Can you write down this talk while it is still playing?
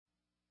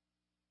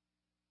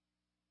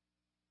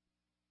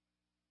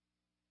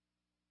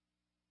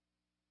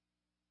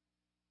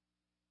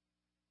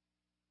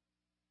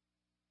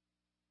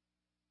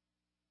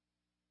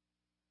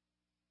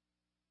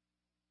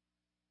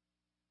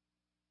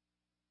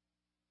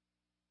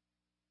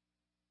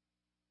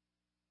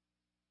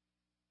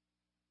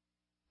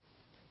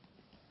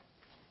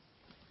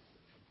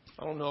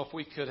I don't know if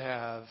we could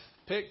have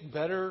picked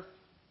better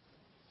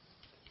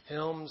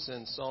hymns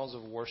and songs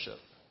of worship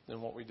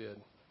than what we did.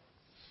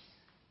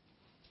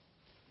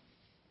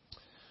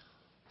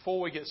 Before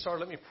we get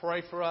started, let me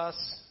pray for us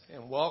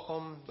and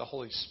welcome the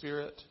Holy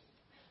Spirit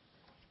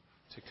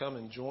to come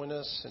and join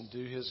us and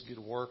do His good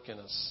work in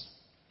us.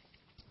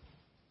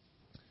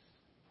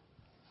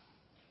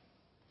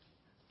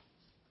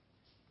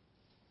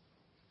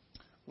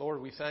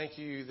 Lord, we thank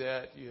you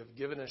that you have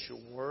given us your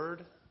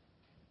word.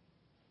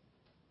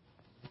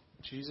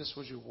 Jesus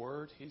was your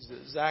word. He's the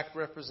exact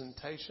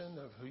representation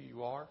of who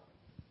you are.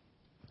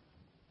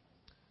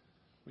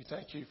 We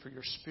thank you for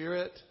your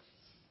Spirit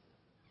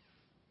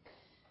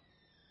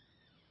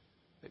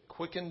that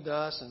quickened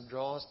us and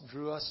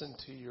drew us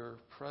into your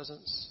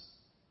presence,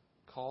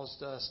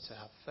 caused us to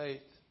have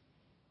faith,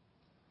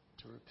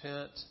 to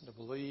repent, to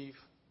believe,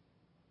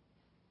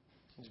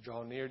 and to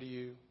draw near to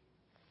you.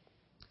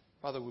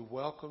 Father, we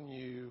welcome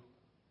you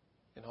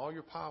in all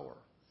your power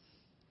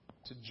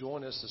to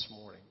join us this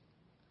morning.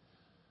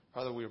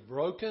 Father, we are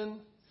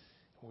broken,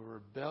 we're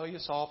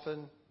rebellious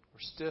often, we're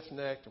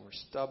stiff-necked and we're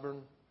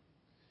stubborn,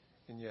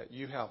 and yet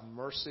you have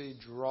mercy,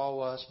 draw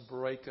us,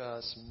 break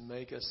us,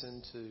 make us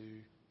into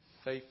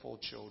faithful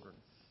children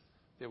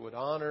that would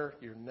honor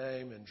your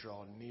name and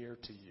draw near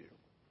to you.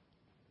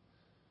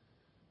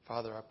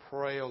 Father, I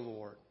pray, O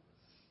Lord,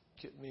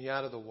 get me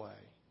out of the way.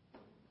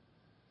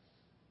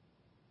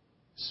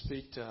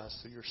 Speak to us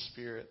through your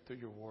Spirit, through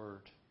your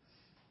word.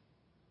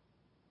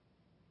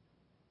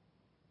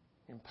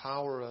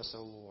 Empower us,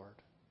 O Lord,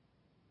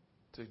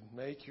 to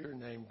make your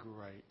name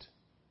great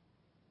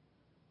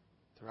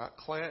throughout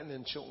Clanton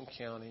and Chilton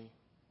County,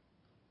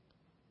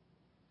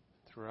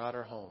 throughout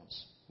our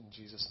homes. In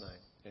Jesus'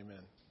 name,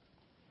 amen.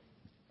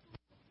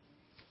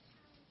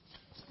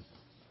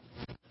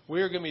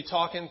 We are going to be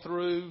talking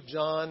through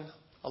John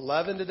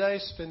 11 today,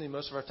 spending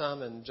most of our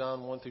time in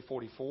John 1 through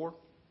 44.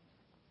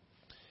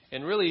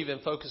 And really even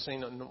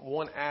focusing on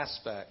one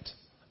aspect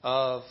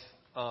of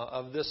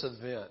this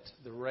event,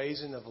 the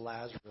raising of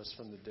Lazarus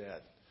from the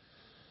dead.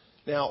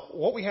 Now,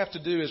 what we have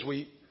to do is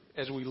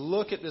as we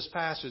look at this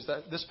passage,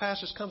 that this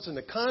passage comes in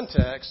the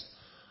context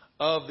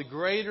of the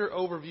greater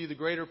overview, the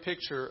greater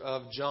picture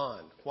of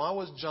John. Why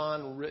was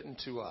John written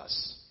to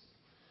us?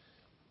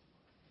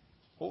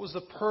 What was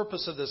the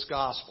purpose of this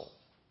gospel?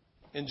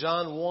 In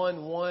John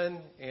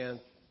 1:1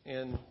 and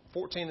in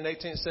 14 and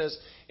 18 it says,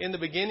 "In the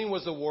beginning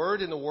was the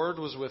Word, and the Word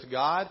was with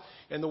God,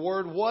 and the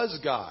Word was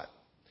God.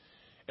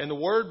 And the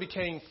Word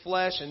became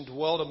flesh and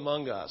dwelt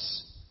among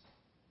us.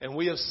 And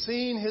we have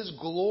seen His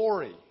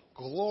glory.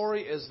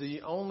 Glory as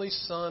the only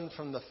Son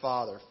from the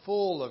Father,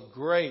 full of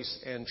grace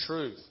and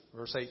truth."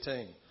 Verse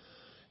 18.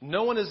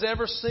 "No one has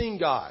ever seen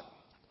God,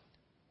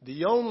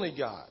 the only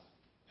God,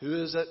 who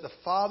is at the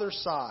Father's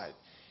side.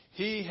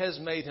 He has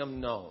made Him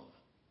known."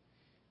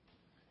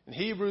 In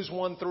Hebrews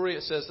 1:3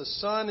 it says, "The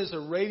Son is the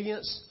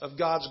radiance of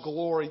God's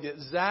glory, the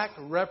exact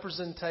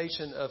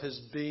representation of His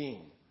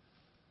being,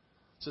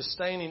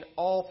 sustaining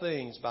all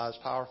things by His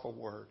powerful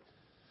word."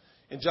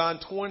 In John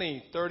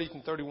 20:30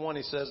 and 31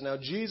 He says, "Now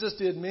Jesus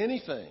did many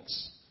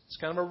things." It's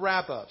kind of a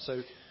wrap-up.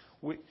 So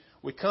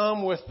we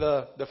come with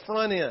the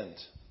front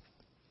end,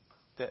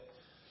 that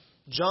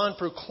John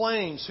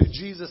proclaims who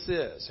Jesus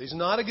is. He's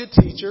not a good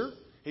teacher.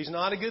 He's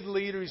not a good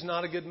leader. He's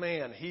not a good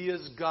man. He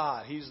is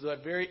God. He's the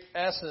very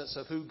essence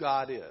of who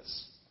God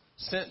is,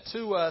 sent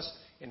to us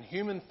in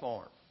human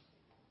form.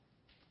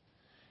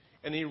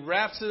 And he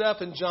wraps it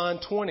up in John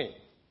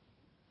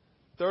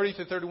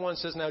 20:30-31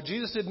 says, "Now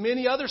Jesus did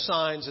many other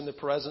signs in the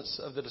presence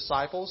of the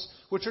disciples,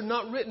 which are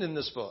not written in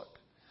this book.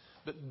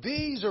 But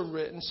these are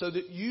written so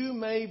that you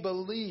may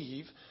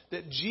believe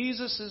that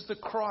Jesus is the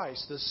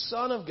Christ, the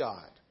Son of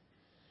God,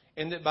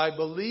 and that by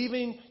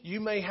believing you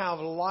may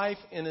have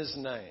life in His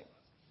name."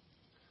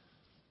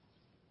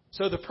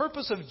 So the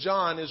purpose of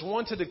John is,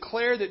 one, to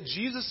declare that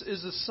Jesus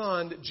is the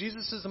Son, that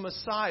Jesus is the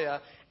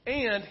Messiah,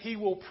 and he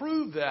will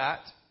prove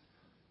that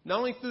not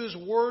only through his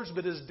words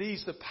but his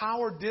deeds, the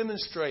power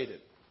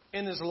demonstrated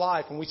in his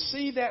life. And we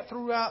see that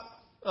throughout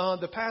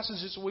the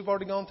passages that we've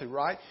already gone through,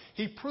 right?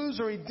 He proves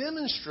or he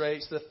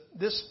demonstrates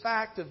this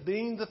fact of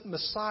being the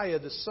Messiah,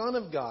 the Son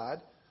of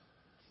God,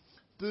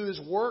 through his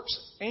works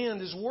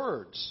and his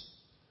words.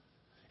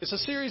 It's a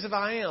series of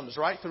I ams,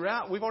 right?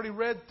 Throughout, we've already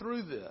read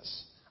through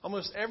this.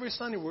 Almost every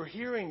Sunday we're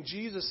hearing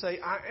Jesus say,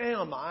 I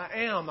am, I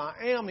am, I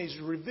am. He's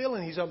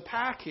revealing, He's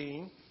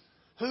unpacking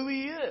who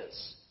He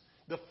is.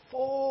 The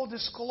full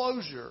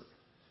disclosure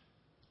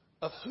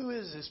of who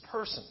is His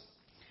person.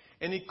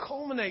 And He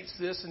culminates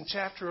this in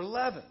chapter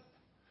 11,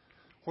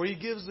 where He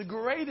gives the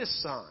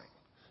greatest sign.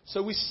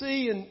 So we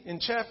see in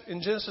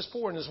Genesis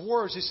 4, in His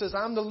words, He says,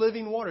 "I'm the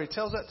living water." He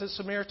tells that to the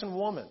Samaritan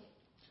woman.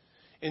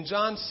 In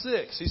John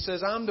 6, He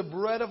says, "I'm the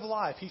bread of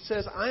life." He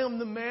says, "I am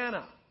the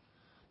manna."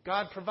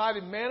 God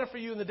provided manna for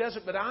you in the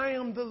desert, but I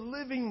am the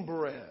living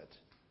bread.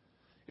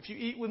 If you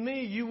eat with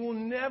me, you will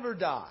never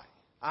die.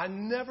 I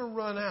never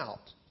run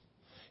out.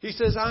 He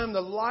says, "I am the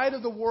light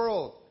of the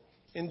world,"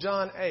 in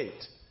John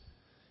 8.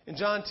 In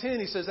John 10,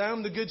 he says, I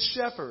am the good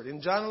shepherd.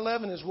 In John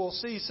 11, as we'll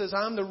see, he says,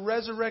 I am the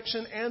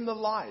resurrection and the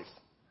life.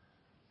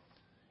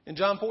 In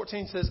John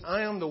 14, he says,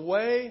 I am the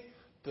way,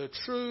 the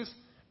truth,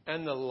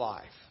 and the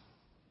life.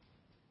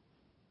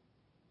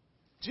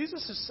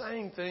 Jesus is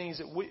saying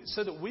things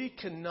so that we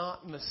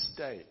cannot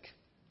mistake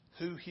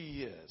who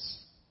He is.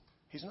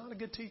 He's not a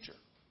good teacher.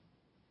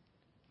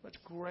 Much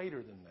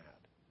greater than that.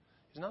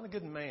 He's not a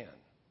good man.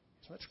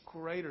 He's much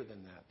greater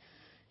than that.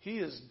 He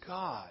is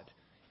God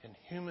in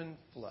human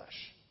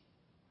flesh.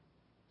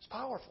 It's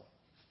powerful.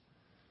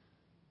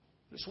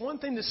 It's one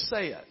thing to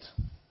say it.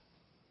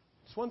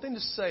 It's one thing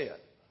to say it.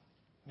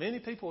 Many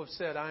people have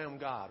said, I am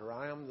God, or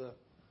I am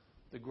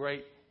the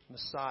great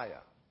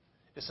Messiah.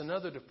 It's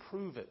another to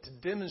prove it, to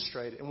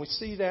demonstrate it. And we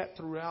see that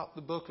throughout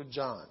the book of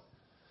John.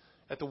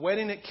 At the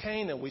wedding at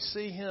Cana, we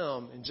see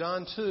Him, in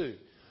John 2,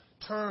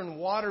 turn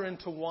water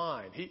into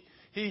wine.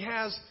 He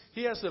has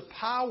the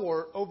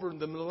power over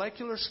the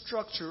molecular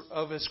structure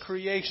of His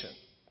creation.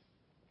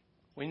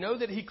 We know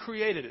that He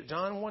created it.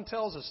 John 1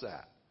 tells us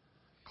that.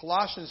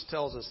 Colossians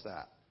tells us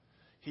that.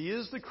 He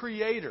is the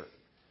Creator.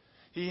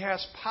 He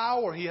has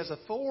power. He has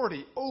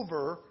authority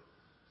over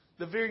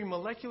the very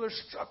molecular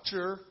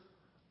structure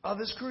of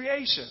His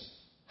creation.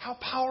 How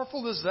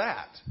powerful is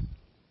that?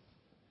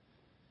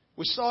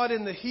 We saw it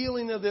in the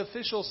healing of the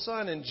official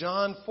son in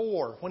John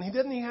 4. When He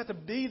didn't even have to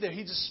be there,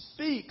 He just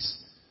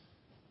speaks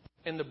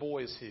and the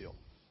boy is healed.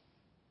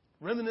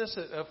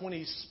 Reminiscent of when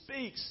He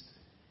speaks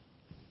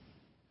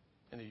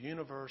and the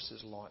universe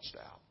is launched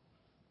out.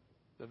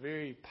 The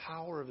very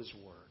power of His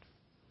word.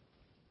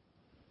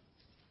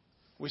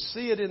 We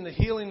see it in the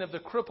healing of the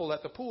cripple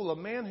at the pool, a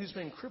man who's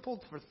been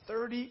crippled for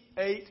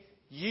 38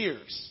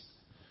 years.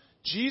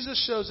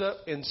 Jesus shows up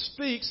and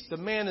speaks, the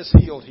man is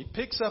healed. He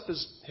picks up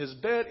his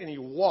bed and he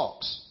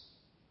walks.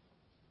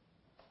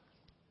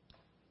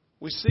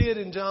 We see it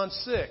in John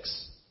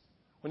 6,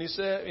 when He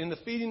said in the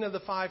feeding of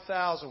the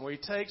 5,000, where He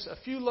takes a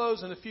few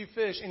loaves and a few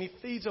fish and He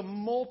feeds a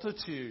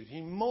multitude.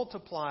 He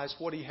multiplies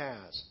what He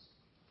has.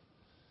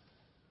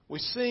 We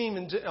see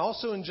Him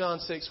also in John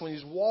 6 when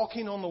He's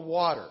walking on the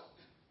water.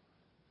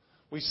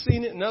 We've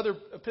seen it in other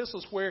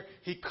epistles where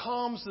He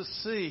calms the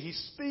sea. He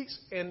speaks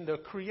and the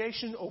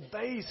creation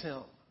obeys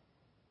Him.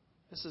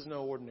 This is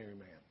no ordinary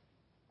man.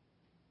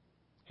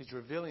 He's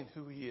revealing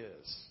who He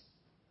is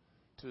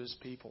to His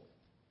people.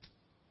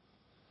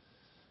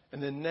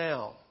 And then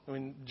now,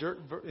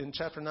 in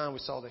chapter 9, we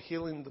saw the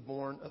healing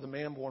of the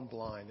man born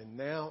blind. And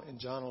now in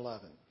John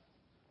 11,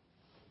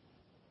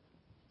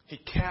 He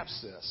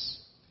caps this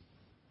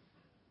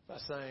by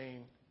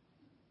saying,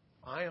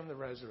 I am the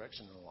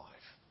resurrection and the life.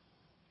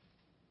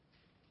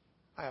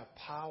 I have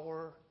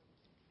power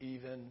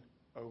even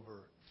over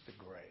the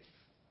grave.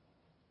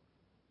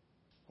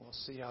 We'll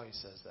see how He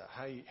says that,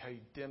 how he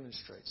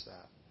demonstrates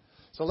that.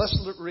 So let's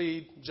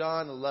read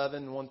John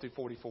 11, 1 through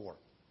 44.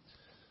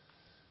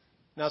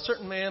 Now a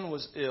certain man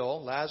was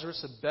ill,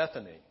 Lazarus of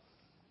Bethany,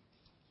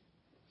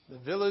 the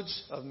village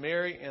of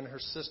Mary and her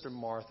sister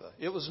Martha.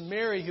 It was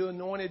Mary who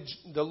anointed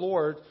the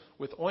Lord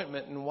with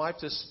ointment and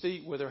wiped His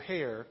feet with her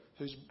hair,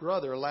 whose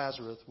brother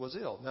Lazarus was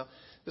ill. Now,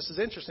 this is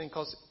interesting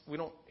because we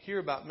don't hear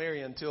about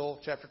Mary until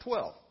chapter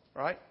 12,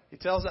 right? He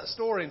tells that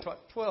story in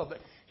 12, but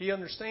he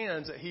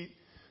understands that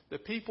the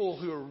people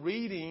who are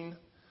reading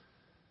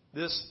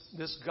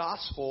this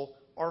gospel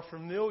are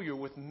familiar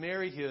with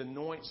Mary who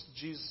anoints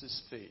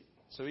Jesus' feet.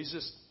 So he's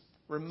just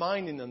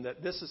reminding them that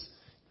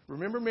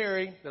remember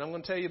Mary, that I'm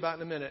going to tell you about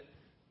in a minute,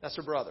 that's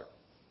her brother.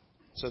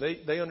 So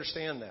they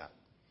understand that.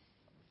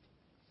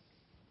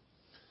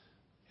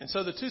 And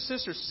so the two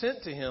sisters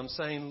sent to Him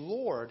saying,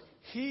 Lord,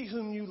 he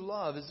whom you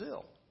love is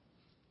ill.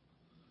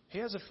 He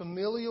has a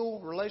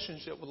familial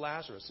relationship with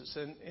Lazarus.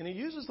 And he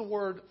uses the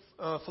word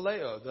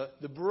phileo,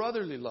 the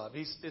brotherly love.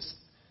 It's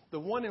the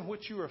one in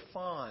which you are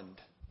fond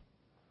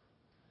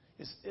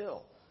is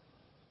ill.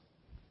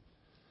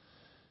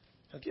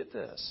 Now get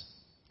this.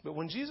 But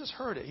when Jesus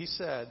heard it, He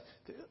said,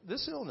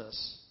 this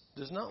illness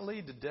does not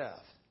lead to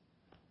death.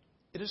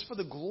 It is for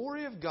the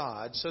glory of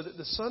God, so that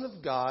the Son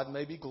of God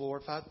may be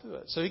glorified through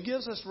it. So He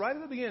gives us right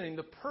at the beginning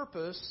the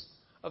purpose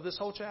of this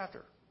whole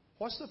chapter.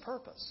 What's the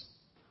purpose?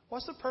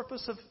 What's the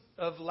purpose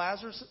of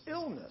Lazarus'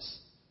 illness?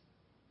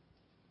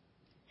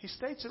 He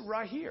states it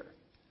right here.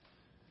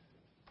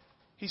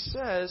 He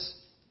says,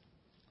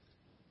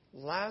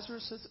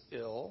 Lazarus is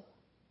ill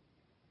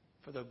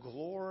for the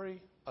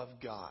glory of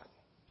God.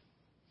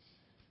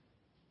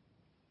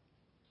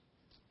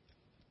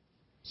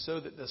 So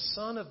that the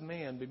Son of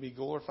Man may be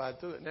glorified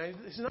through it. Now,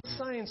 He's not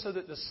saying so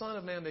that the Son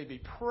of Man may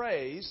be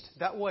praised.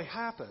 That will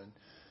happen.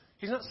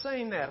 He's not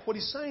saying that. What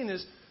He's saying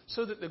is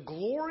so that the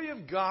glory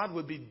of God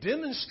would be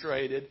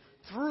demonstrated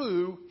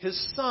through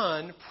His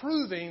Son,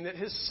 proving that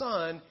His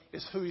Son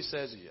is who He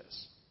says He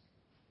is.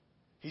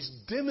 He's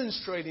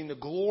demonstrating the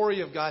glory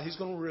of God. He's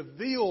going to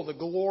reveal the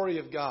glory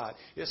of God.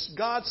 It's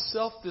God's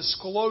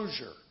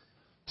self-disclosure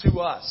to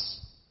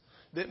us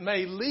that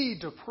may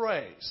lead to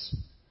praise.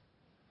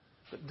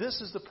 But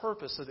this is the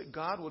purpose, so that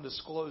God will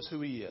disclose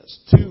who He is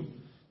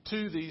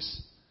to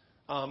these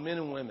men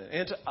and women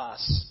and to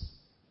us.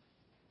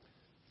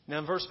 Now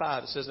in verse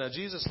 5 it says, now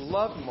Jesus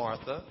loved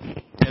Martha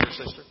and her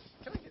sister.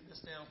 Can I get this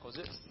down? Because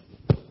it's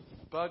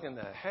bugging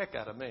the heck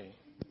out of me.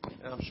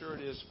 And I'm sure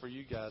it is for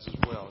you guys as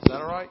well. Is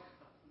that all right?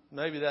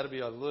 Maybe that'll be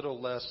a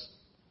little less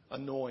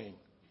annoying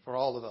for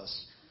all of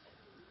us.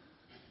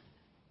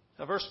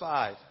 Now verse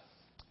 5.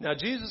 Now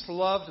Jesus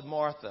loved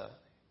Martha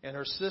and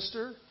her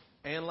sister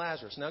and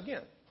Lazarus. Now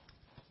again,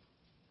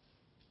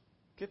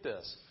 get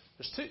this.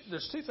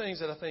 There's two things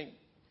that I think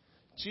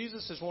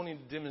Jesus is wanting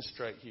to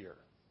demonstrate here.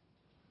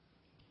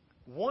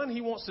 One,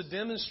 he wants to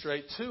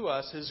demonstrate to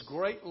us his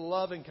great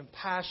love and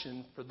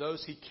compassion for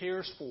those he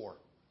cares for.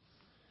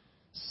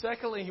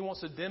 Secondly, he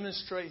wants to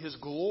demonstrate his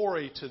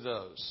glory to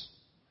those.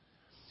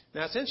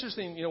 Now it's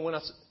interesting,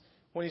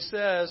 when he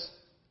says,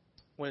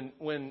 when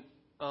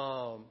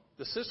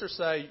the sisters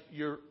say,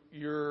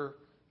 you're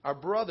our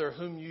brother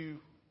whom you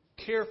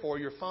care for,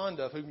 you're fond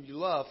of, whom you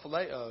love,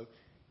 phileo,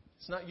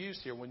 it's not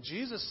used here. When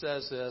Jesus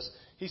says this,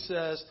 he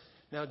says,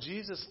 now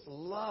Jesus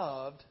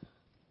loved,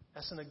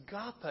 that's an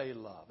agape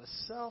love, a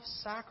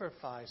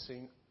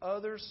self-sacrificing,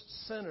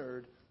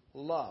 others-centered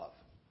love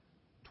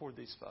toward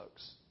these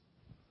folks.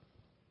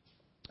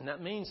 And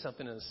that means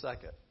something in a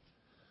second.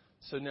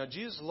 So now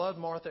Jesus loved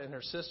Martha and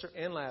her sister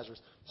and Lazarus.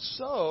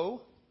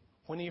 So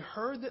when he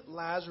heard that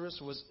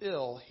Lazarus was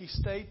ill, he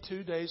stayed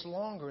 2 days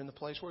longer in the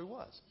place where he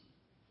was.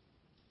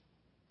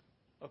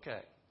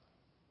 Okay.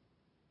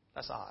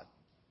 That's odd.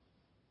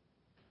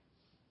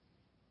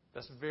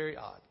 That's very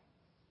odd.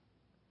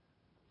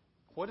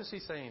 What is he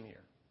saying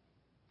here?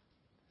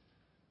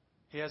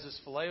 He has this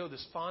phileo,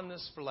 this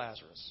fondness for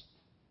Lazarus.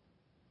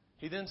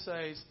 He then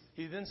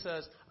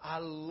says, I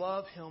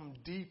love him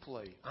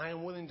deeply. I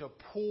am willing to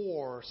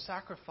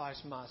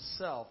sacrifice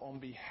myself on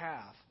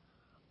behalf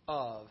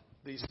of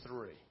these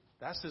three.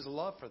 That's his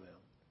love for them.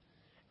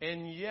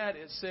 And yet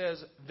it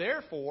says,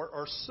 therefore,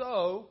 or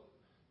so,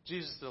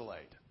 Jesus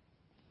delayed.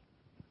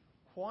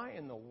 Why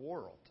in the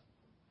world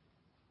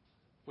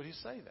would he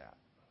say that?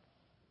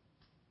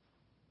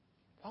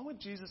 Why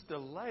would Jesus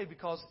delay?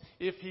 Because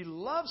if he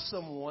loves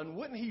someone,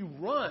 wouldn't he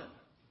run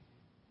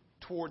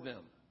toward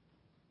them?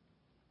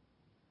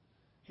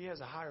 He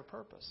has a higher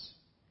purpose.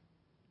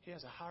 He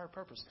has a higher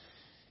purpose.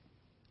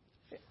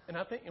 And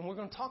we're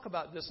going to talk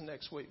about this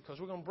next week,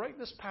 because we're going to break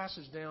this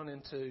passage down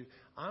into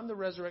I'm the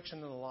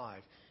resurrection and the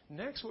life.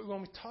 Next week, we're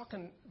going to be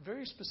talking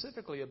very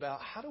specifically about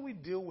how do we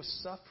deal with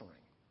suffering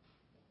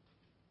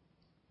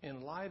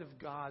in light of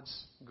God's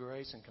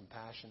grace and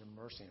compassion and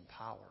mercy and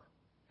power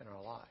in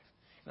our life.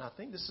 And I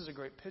think this is a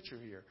great picture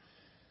here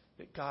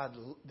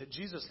that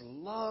Jesus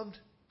loved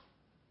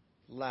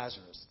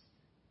Lazarus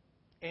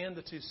and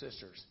the two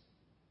sisters.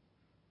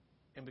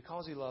 And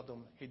because he loved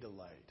them, he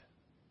delayed.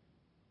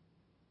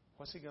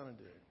 What's he going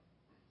to do?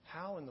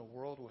 How in the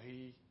world will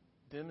he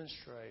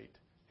demonstrate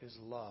his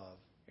love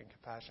and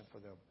compassion for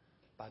them?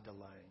 By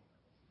delaying.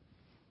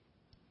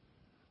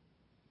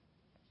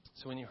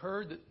 So when he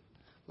heard that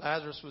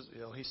Lazarus was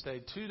ill, he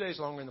stayed 2 days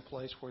longer in the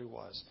place where he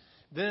was.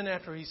 Then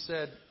after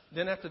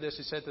this,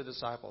 he said to the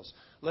disciples,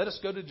 let us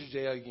go to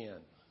Judea again.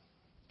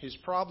 He was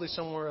probably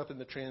somewhere up in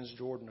the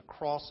Transjordan,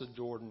 across the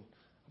Jordan,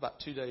 about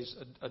 2 days,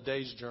 a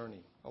day's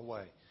journey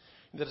away.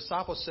 And the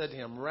disciples said to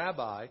him,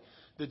 Rabbi,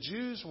 the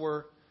Jews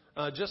were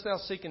just now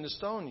seeking to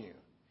stone you.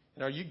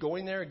 And are you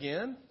going there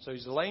again? So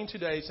he's delaying 2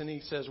 days, and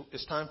he says,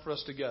 it's time for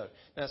us to go.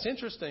 Now, it's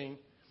interesting.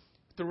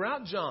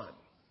 Throughout John,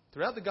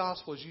 throughout the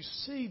Gospels, you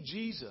see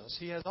Jesus.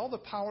 He has all the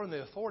power and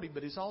the authority,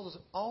 but he's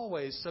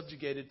always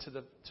subjugated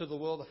to the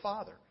will of the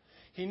Father.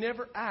 He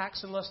never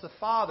acts unless the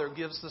Father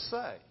gives the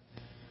say.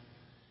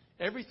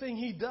 Everything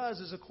he does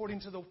is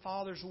according to the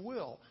Father's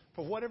will.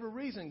 For whatever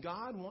reason,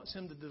 God wants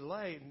him to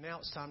delay, and now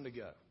it's time to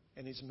go.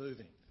 And he's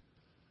moving.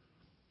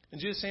 And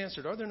Jesus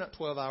answered, are there not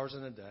 12 hours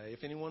in a day?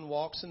 If anyone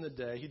walks in the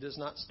day, he does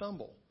not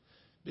stumble,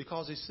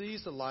 because he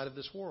sees the light of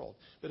this world.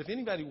 But if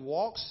anybody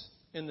walks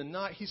in the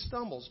night, he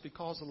stumbles,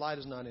 because the light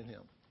is not in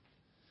him.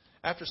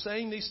 After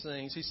saying these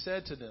things, he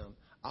said to them,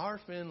 our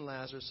friend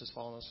Lazarus has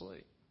fallen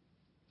asleep,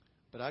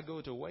 but I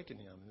go to awaken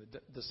him. And the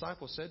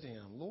disciples said to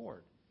him,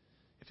 Lord,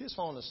 if he has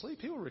fallen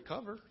asleep, he will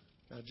recover.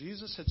 Now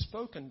Jesus had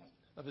spoken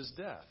of his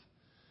death,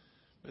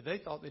 but they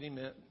thought that he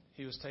meant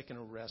he was taking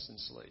a rest and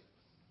sleep.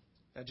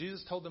 Now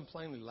Jesus told them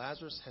plainly,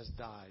 Lazarus has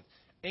died,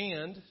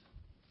 and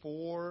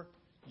for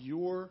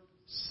your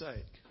sake,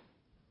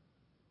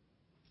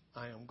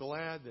 I am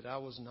glad that I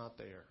was not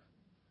there,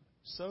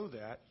 so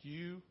that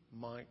you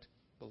might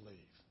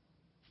believe.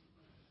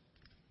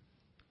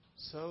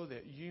 So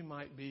that you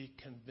might be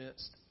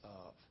convinced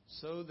of.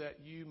 So that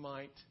you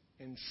might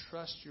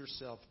entrust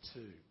yourself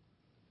to.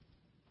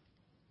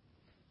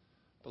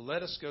 But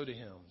let us go to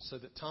him. So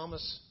that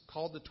Thomas,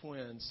 called the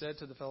twin, said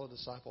to the fellow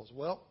disciples,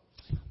 well,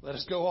 let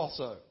us go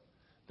also,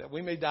 that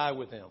we may die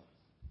with him.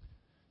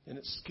 And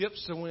it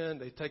skips to when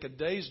they take a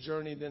day's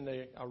journey, then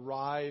they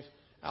arrive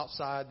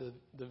outside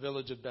the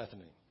village of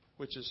Bethany,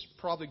 which is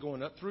probably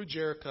going up through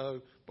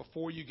Jericho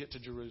before you get to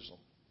Jerusalem.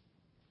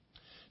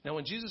 Now,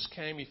 when Jesus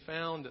came, he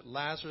found that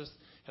Lazarus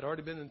had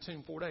already been in the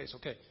tomb 4 days.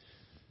 Okay.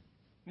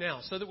 Now,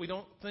 so that we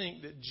don't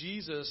think that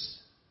Jesus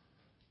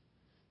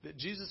that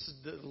Jesus'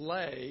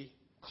 delay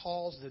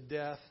caused the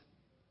death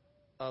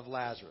of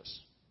Lazarus.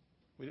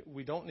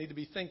 We don't need to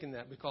be thinking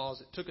that, because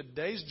it took a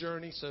day's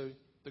journey. So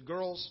the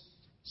girls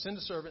send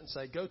a servant and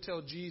say, go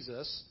tell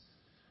Jesus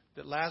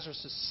that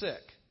Lazarus is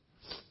sick.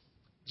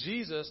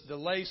 Jesus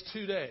delays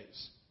 2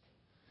 days.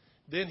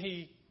 Then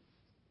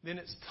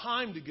it's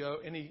time to go,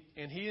 and he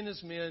and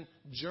his men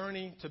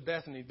journey to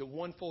Bethany, the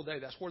one full day.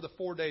 That's where the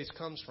 4 days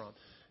comes from.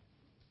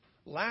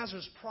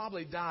 Lazarus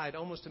probably died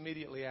almost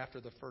immediately after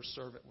the first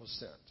servant was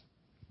sent.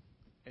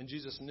 And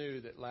Jesus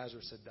knew that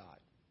Lazarus had died.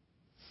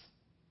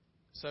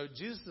 So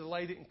Jesus'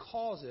 delay didn't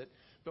cause it,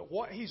 but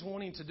what he's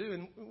wanting to do,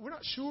 and we're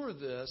not sure of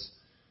this,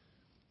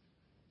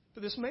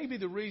 but this may be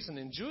the reason.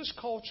 In Jewish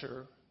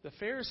culture, the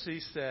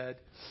Pharisees said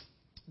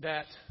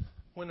that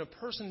when a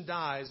person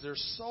dies, their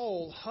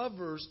soul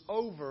hovers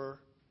over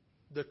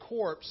the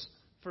corpse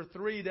for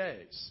 3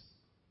 days.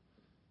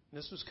 And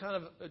this was kind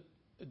of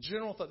a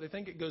general thought. They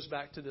think it goes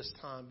back to this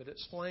time, but it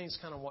explains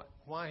kind of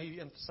why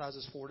he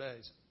emphasizes 4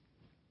 days.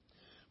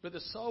 But the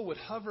soul would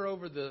hover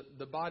over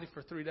the body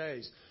for 3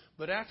 days.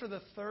 But after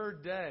the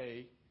third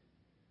day,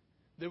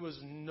 there was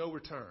no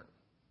return.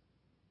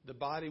 The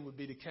body would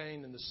be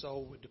decaying and the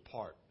soul would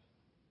depart.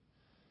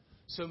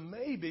 So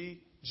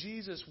maybe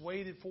Jesus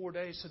waited 4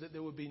 days so that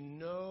there would be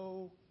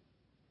no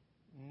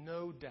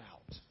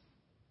doubt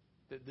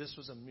that this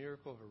was a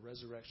miracle of a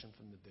resurrection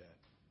from the dead.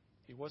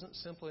 He wasn't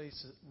simply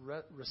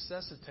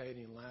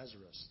resuscitating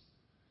Lazarus.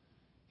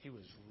 He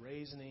was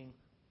raising him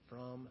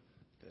from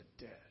the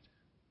dead.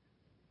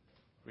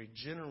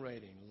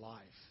 Regenerating life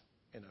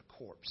in a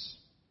corpse.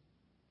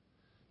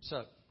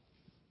 So,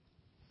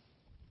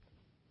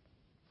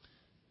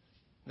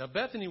 now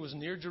Bethany was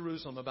near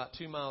Jerusalem, about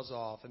 2 miles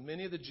off, and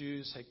many of the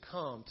Jews had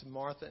come to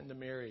Martha and to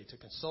Mary to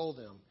console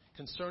them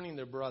concerning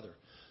their brother.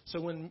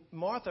 So when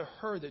Martha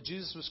heard that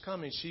Jesus was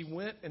coming, she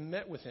went and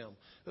met with him.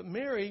 But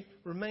Mary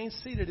remained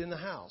seated in the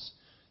house.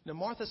 Now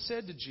Martha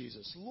said to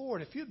Jesus,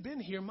 Lord, if you had been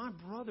here, my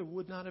brother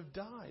would not have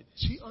died.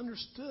 She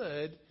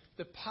understood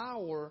the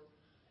power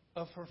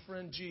of her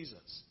friend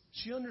Jesus.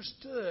 She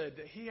understood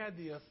that he had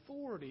the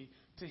authority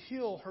to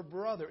heal her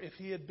brother if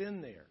he had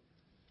been there.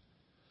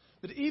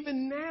 But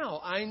even now,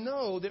 I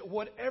know that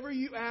whatever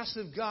you ask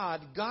of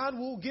God, God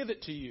will give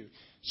it to you.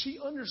 She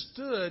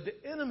understood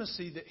the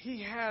intimacy that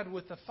he had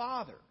with the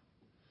Father.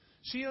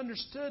 She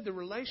understood the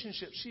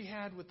relationship she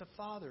had with the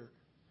Father,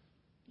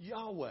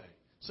 Yahweh.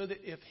 So that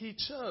if he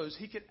chose,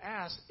 he could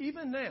ask,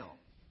 even now,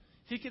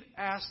 he could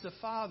ask the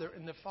Father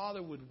and the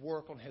Father would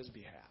work on his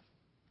behalf.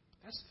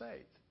 That's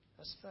faith.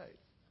 That's faith.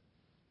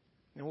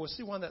 And we'll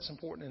see why that's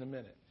important in a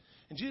minute.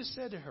 And Jesus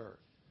said to her,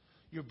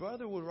 your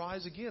brother will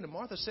rise again. And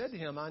Martha said to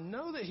him, I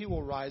know that he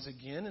will rise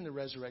again in the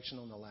resurrection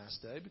on the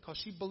last day, because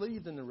she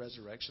believed in the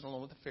resurrection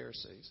along with the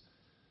Pharisees.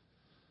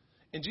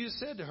 And Jesus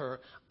said to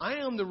her, I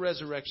am the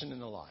resurrection and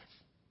the life.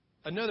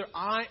 Another,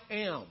 I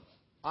am.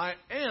 I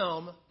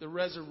am the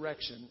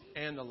resurrection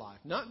and the life.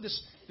 Not just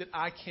that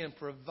I can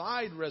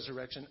provide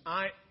resurrection.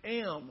 I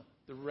am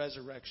the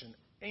resurrection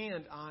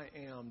and I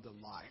am the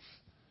life.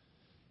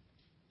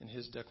 In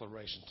his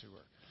declaration to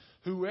her.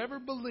 Whoever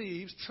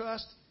believes,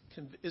 trusts,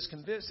 is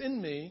convinced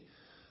in me,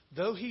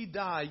 though he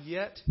die,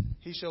 yet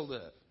he shall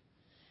live.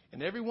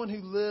 And everyone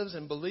who lives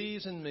and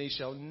believes in me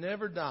shall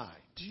never die.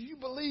 Do you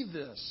believe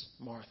this,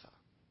 Martha?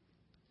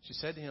 She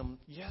said to him,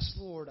 yes,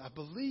 Lord, I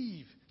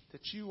believe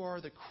that you are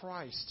the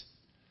Christ,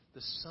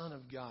 the Son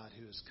of God,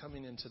 who is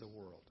coming into the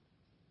world.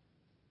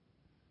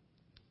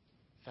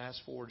 Fast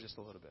forward just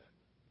a little bit.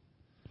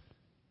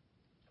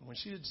 And when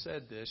she had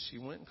said this, she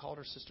went and called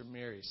her sister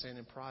Mary, saying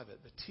in private,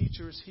 the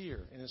teacher is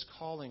here and is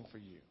calling for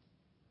you.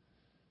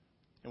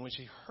 And when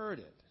she heard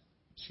it,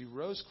 she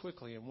rose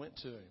quickly and went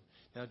to him.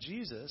 Now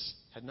Jesus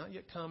had not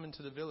yet come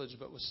into the village,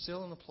 but was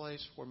still in the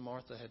place where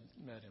Martha had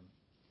met him.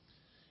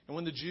 And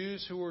when the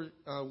Jews who were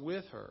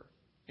with her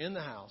in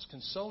the house,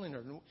 consoling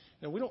her.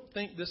 Now we don't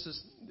think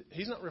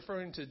he's not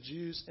referring to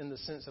Jews in the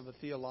sense of a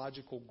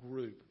theological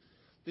group.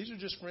 These are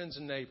just friends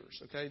and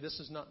neighbors, okay? This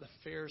is not the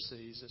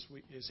Pharisees,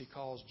 as he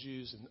calls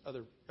Jews in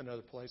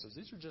other places.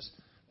 These are just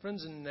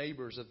friends and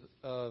neighbors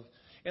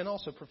and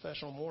also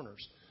professional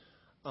mourners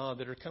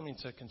that are coming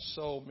to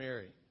console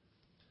Mary.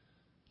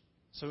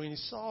 So when he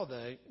saw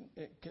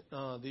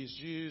these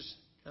Jews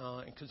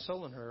and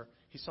consoling her,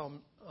 he saw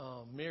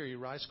Mary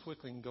rise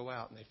quickly and go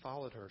out, and they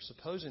followed her,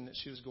 supposing that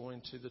she was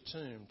going to the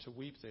tomb to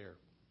weep there.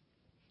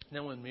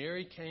 Now when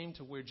Mary came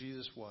to where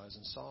Jesus was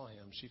and saw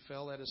him, she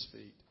fell at his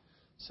feet,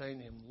 saying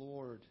to him,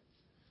 Lord,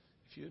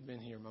 if you had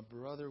been here, my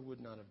brother would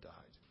not have died.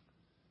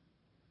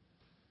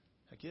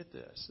 Now get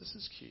this. This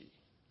is key.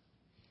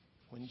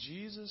 When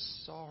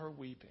Jesus saw her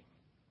weeping,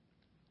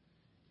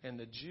 and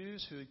the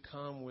Jews who had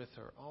come with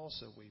her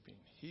also weeping,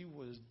 he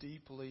was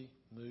deeply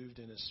moved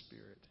in his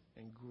spirit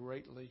and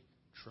greatly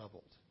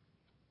troubled.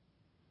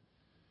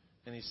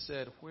 And he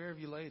said, where have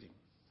you laid him?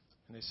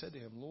 And they said to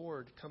him,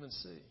 Lord, come and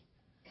see.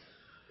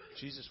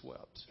 Jesus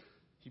wept.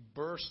 He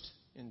burst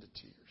into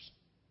tears.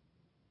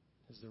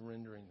 Is the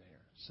rendering there.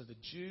 So the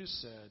Jews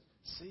said,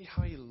 see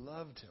how he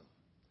loved him.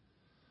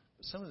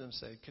 Some of them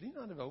say, could he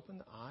not have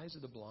opened the eyes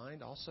of the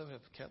blind, also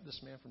have kept this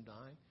man from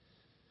dying?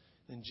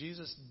 Then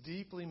Jesus,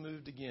 deeply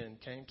moved again,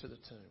 came to the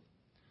tomb.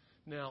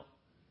 Now,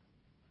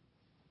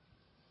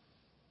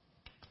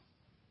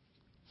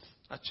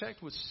 I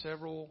checked with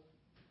several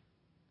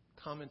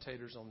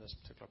commentators on this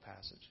particular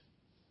passage.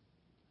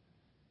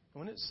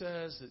 And when it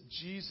says that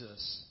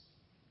Jesus,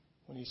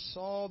 when he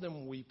saw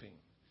them weeping,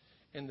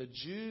 and the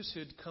Jews who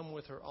had come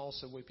with her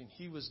also weeping,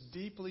 he was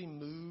deeply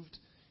moved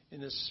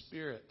in his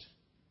spirit.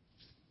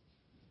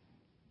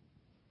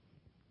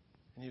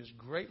 And he was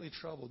greatly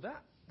troubled.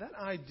 That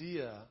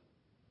idea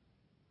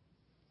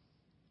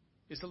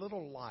is a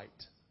little light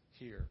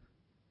here.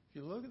 If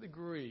you look at the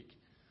Greek,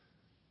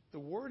 the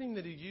wording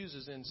that he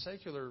uses in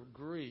secular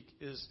Greek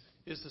is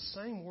the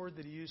same word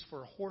that he used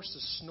for a horse to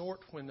snort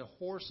when the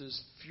horse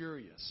is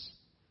furious.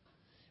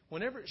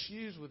 Whenever it's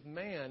used with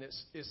man,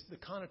 it's the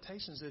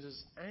connotations it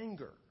is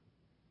anger.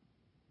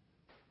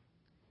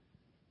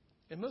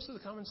 And most of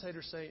the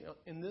commentators say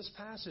in this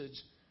passage,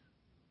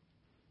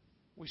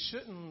 we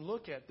shouldn't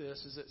look at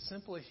this as that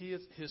simply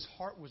his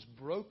heart was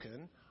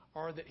broken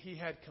or that he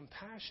had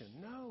compassion.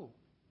 No,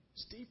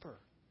 it's deeper.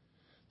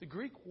 The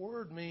Greek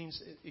word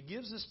means, it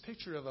gives this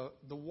picture of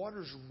the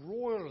waters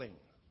roiling,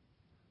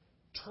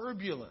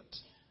 turbulent,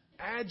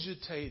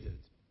 agitated.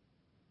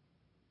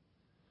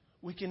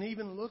 We can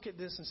even look at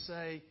this and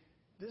say,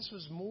 this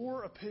was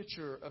more a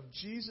picture of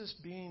Jesus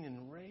being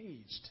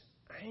enraged,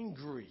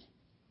 angry,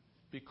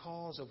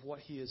 because of what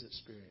he is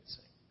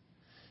experiencing.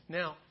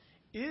 Now,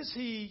 is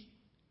he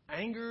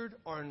angered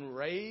or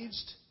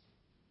enraged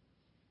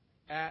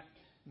at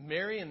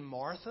Mary and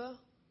Martha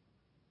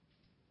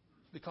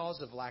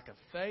because of lack of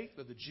faith,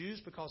 or the Jews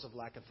because of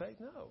lack of faith?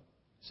 No.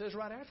 It says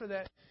right after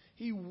that,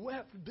 he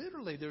wept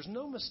bitterly. There's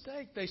no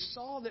mistake. They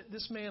saw that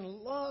this man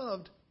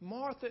loved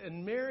Martha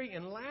and Mary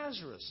and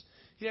Lazarus.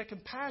 He had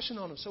compassion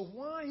on them. So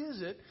why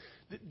is it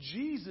that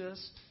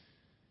Jesus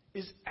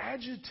is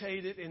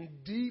agitated and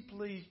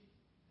deeply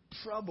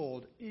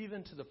troubled,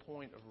 even to the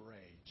point of rage?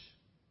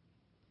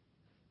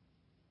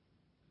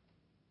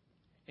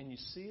 And you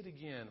see it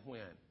again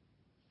when?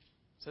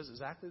 It says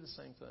exactly the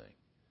same thing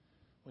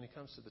when he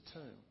comes to the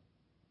tomb.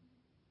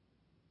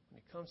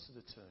 When he comes to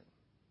the tomb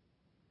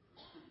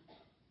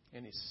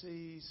and he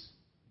sees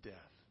death.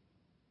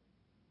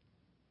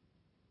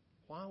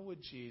 Why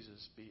would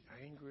Jesus be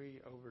angry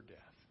over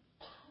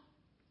death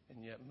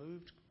and yet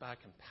moved by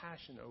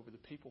compassion over the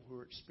people who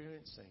are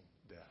experiencing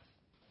death?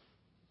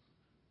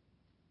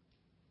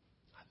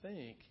 I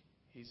think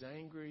he's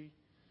angry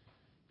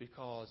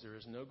because there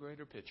is no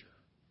greater picture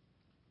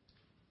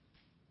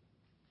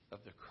of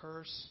the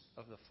curse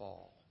of the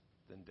fall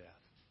than death.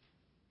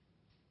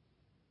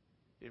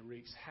 It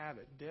wreaks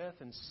havoc. Death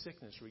and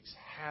sickness wreaks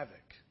havoc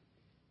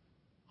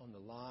on the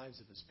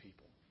lives of his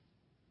people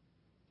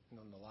and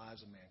on the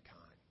lives of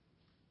mankind.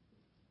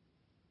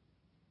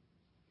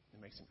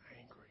 It makes him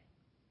angry.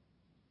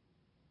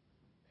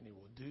 And he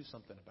will do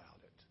something about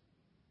it.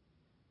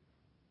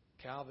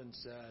 Calvin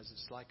says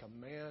it's like a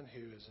man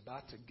who is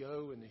about to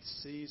go and he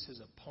sees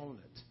his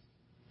opponent,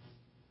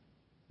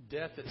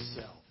 death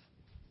itself.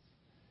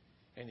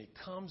 And he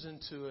comes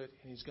into it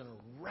and he's going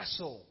to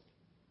wrestle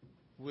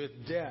with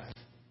death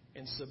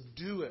and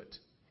subdue it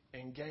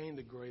and gain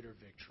the greater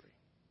victory,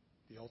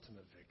 the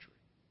ultimate victory.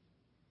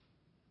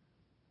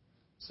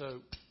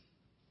 So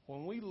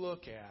when we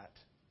look at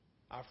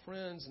our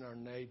friends and our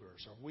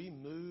neighbors, are we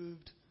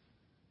moved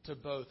to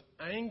both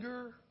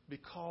anger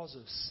because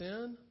of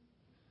sin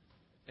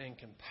and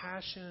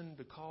compassion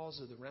because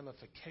of the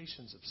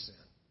ramifications of sin?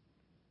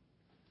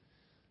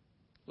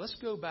 Let's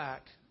go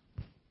back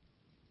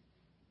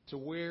to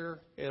where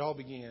it all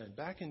began.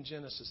 Back in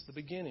Genesis, the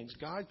beginnings,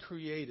 God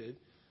created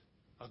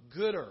a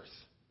good earth.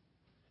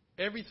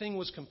 Everything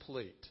was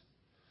complete.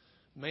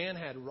 Man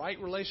had right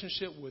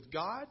relationship with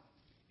God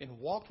and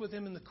walked with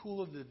Him in the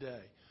cool of the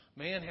day.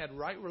 Man had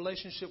right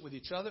relationship with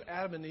each other.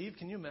 Adam and Eve,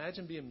 can you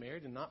imagine being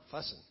married and not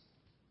fussing?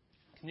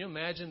 Can you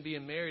imagine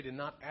being married and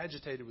not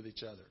agitated with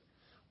each other?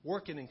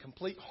 Working in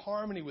complete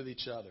harmony with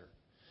each other.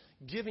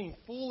 Giving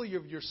fully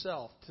of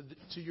yourself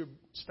to your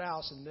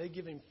spouse and they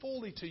giving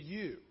fully to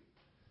you.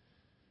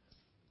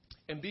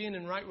 And being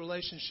in right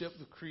relationship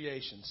with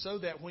creation. So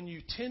that when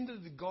you tend to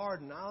the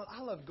garden,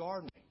 I love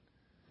gardening.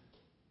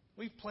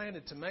 We've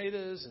planted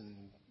tomatoes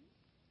and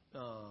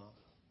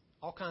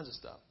all kinds of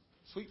stuff.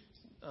 Sweet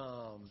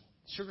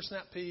sugar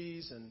snap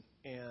peas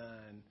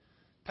and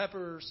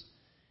peppers.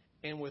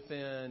 And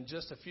within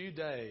just a few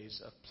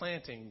days of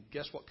planting,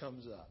 guess what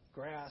comes up?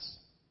 Grass,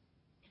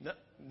 nut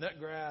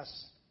grass,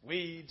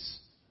 weeds,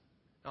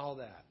 all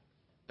that.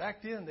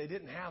 Back then, they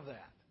didn't have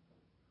that.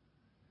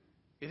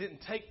 It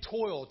didn't take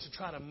toil to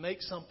try to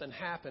make something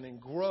happen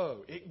and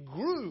grow. It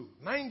grew.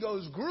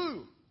 Mangoes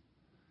grew.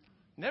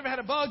 Never had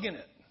a bug in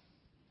it.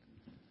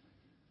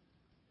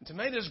 And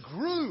tomatoes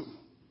grew.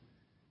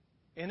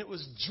 And it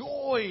was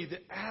joy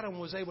that Adam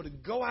was able to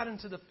go out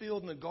into the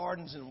field and the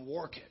gardens and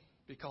work it.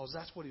 Because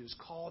that's what he was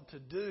called to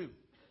do.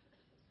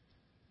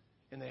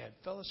 And they had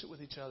fellowship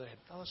with each other, had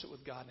fellowship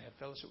with God, and had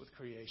fellowship with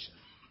creation.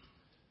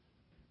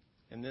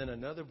 And then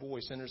another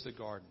voice enters the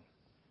garden,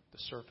 the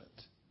serpent.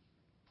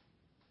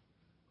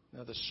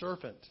 Now the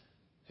serpent,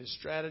 his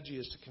strategy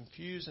is to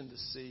confuse and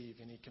deceive.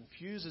 And he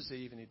confuses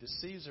Eve and he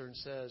deceives her and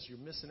says, you're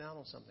missing out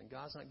on something.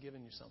 God's not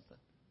giving you something.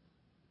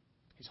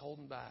 He's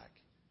holding back.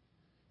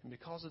 And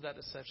because of that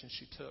deception,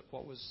 she took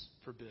what was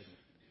forbidden.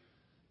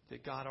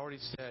 That God already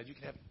said, you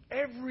can have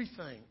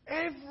everything,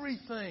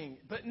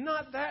 but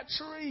not that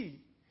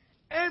tree.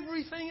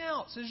 Everything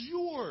else is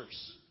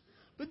yours,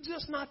 but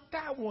just not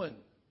that one.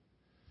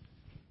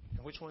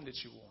 And which one did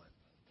she want?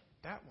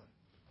 That one.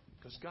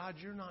 Because God,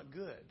 you're not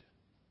good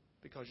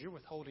because you're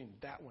withholding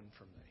that one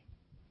from me.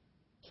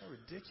 It's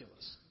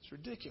ridiculous. It's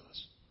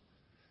ridiculous.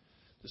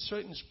 The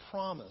Satan's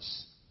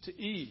promise to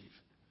Eve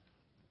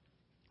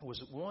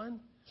was one,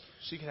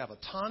 she could have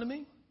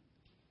autonomy.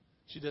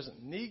 She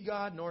doesn't need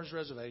God nor his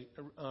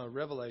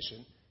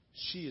revelation.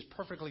 She is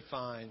perfectly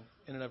fine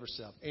in and of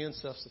herself and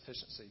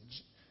self-sufficiency.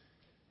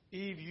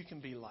 Eve, you can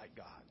be like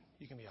God.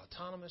 You can be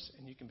autonomous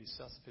and you can be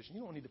self-sufficient.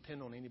 You don't need to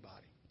depend on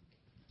anybody.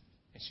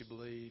 And she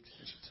believed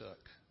and she took.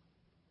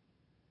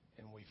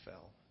 And we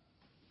fell.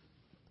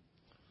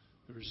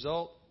 The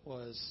result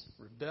was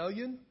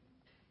rebellion,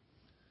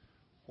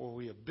 where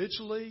we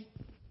habitually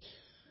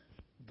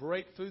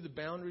break through the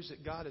boundaries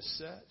that God has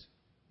set.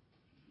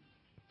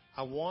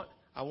 I want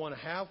to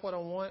have what I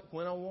want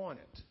when I want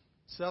it.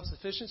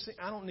 Self-sufficiency.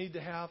 I don't need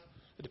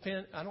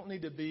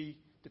to be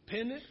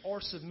dependent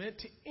or submit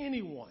to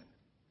anyone.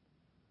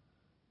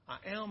 I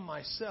am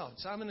myself.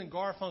 Simon and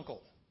Garfunkel.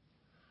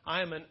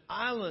 I am an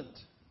island.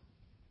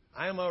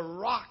 I am a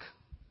rock.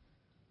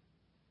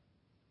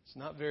 It's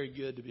not very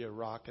good to be a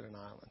rock and an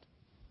island.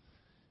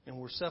 And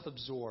we're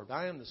self-absorbed.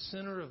 I am the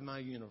center of my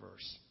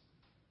universe.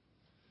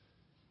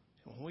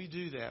 And when we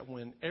do that,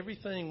 when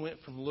everything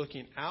went from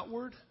looking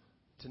outward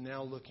to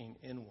now looking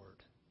inward,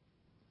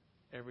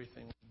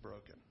 everything was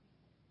broken.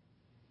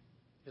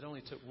 It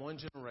only took one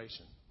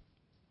generation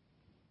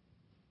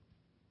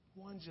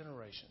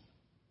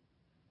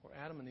where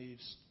Adam and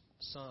Eve's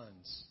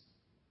sons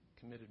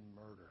committed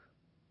murder.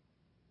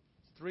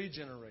 3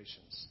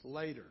 generations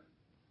later,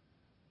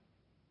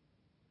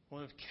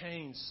 one of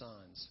Cain's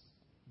sons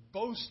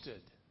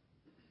boasted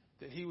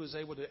that he was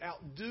able to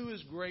outdo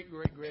his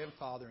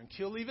great-great-grandfather and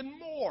kill even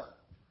more.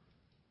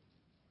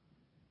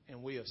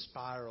 And we have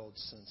spiraled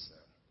since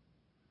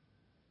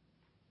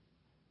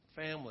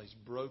then. Families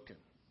broken.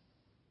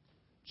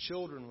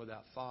 Children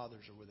without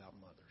fathers or without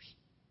mothers.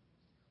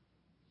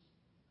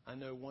 I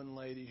know one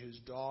lady whose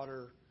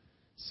daughter,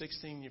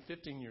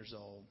 15 years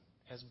old,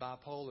 has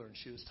bipolar, and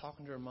she was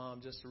talking to her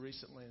mom just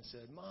recently and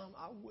said, Mom,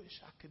 I wish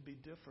I could be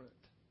different.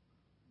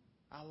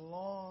 I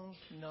long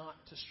not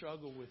to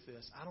struggle with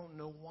this. I don't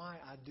know why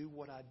I do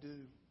what I do.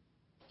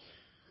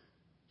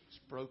 It's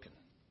broken.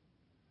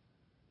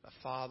 A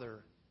father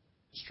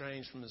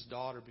estranged from his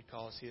daughter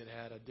because he had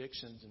had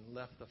addictions and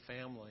left the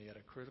family at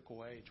a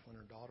critical age when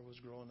her daughter was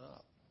growing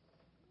up.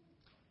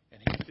 And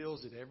he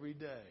feels it every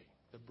day,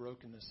 the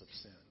brokenness of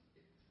sin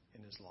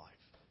in his life.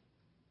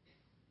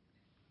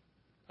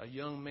 A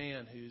young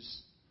man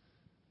who's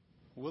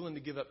willing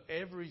to give up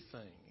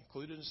everything,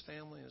 including his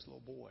family and his little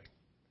boy,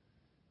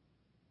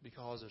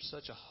 because there's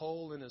such a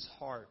hole in his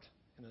heart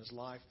and his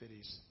life that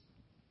he's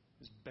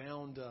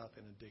bound up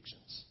in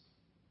addictions.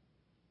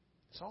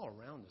 It's all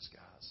around us,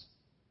 guys.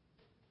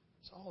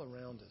 It's all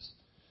around us.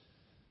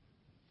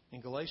 In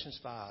Galatians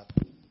 5,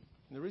 and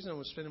the reason I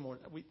was spending more,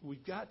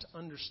 we've got to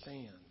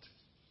understand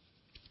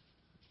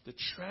the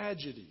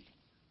tragedy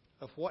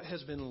of what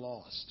has been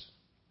lost.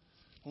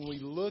 When we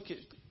look at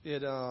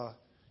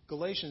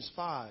Galatians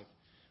 5,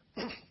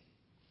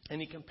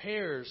 and he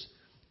compares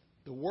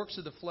the works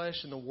of the flesh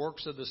and the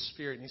works of the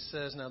Spirit. And he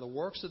says, now the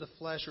works of the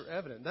flesh are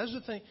evident. Those are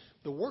the things,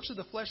 the works of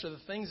the flesh are the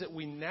things that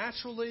we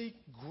naturally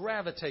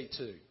gravitate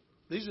to.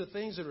 These are the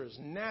things that are as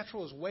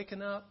natural as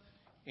waking up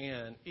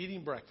and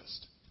eating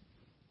breakfast.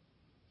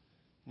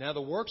 Now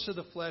the works of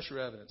the flesh are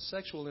evident.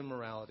 Sexual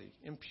immorality,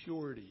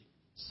 impurity,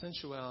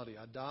 sensuality,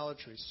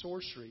 idolatry,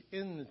 sorcery,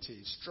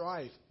 enmity,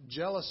 strife,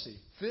 jealousy,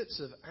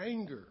 fits of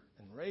anger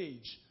and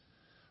rage,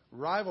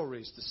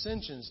 rivalries,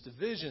 dissensions,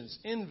 divisions,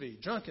 envy,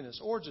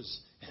 drunkenness,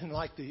 orgies, and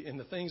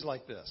the things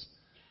like this.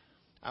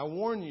 I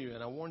warn you,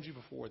 and I warned you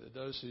before, that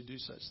those who do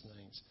such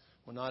things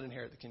will not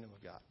inherit the kingdom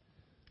of God.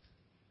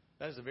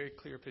 That is a very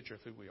clear picture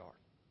of who we are.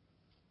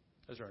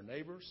 Those are our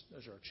neighbors.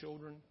 Those are our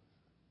children.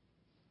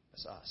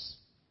 That's us.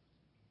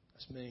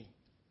 That's me.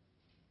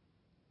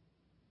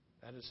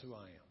 That is who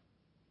I am.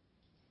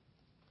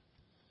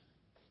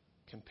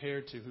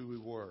 Compared to who we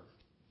were.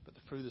 But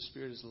the fruit of the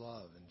Spirit is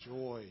love and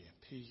joy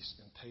and peace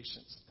and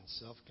patience and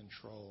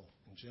self-control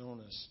and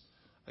gentleness.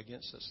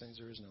 Against such things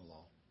there is no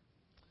law.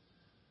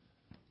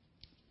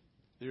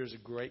 There is a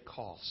great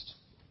cost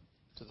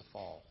to the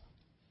fall.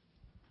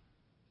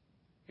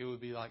 It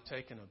would be like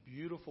taking a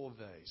beautiful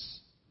vase,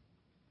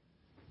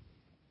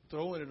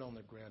 throwing it on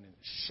the ground and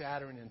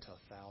shattering into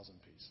 1,000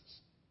 pieces.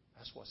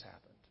 That's what's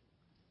happened.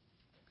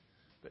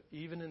 But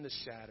even in the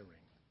shattering,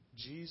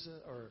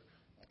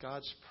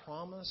 God's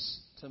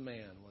promise to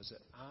man was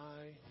that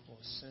I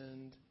will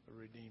send a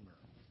Redeemer.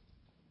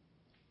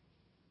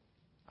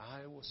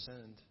 I will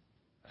send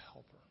a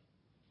helper.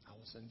 I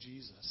will send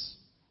Jesus.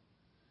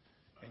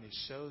 And he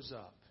shows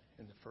up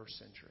in the first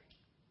century.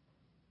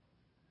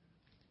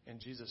 And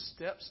Jesus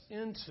steps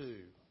into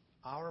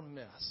our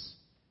mess,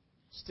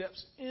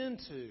 steps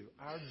into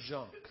our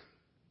junk.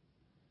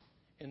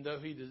 And though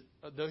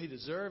he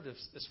deserved,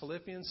 as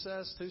Philippians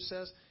 2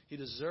 says, he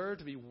deserved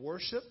to be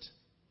worshipped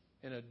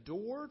and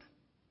adored,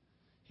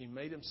 he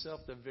made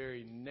himself the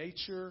very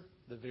nature,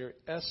 the very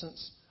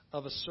essence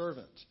of a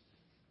servant.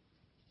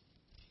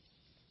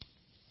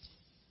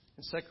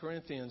 In 2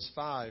 Corinthians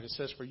 5, it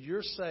says, "For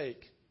your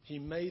sake he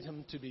made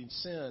him to be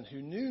sin,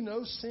 who knew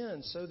no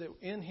sin, so that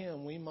in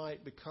him we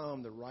might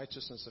become the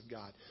righteousness of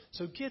God."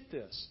 So get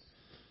this.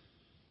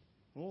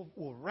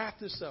 We'll wrap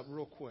this up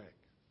real quick.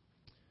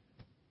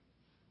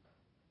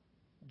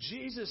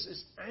 Jesus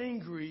is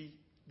angry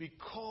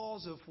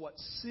because of what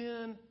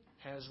sin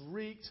has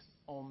wreaked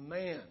on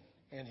man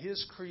and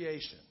his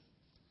creation.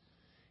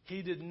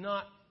 He did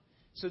not.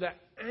 So that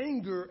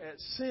anger at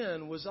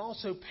sin was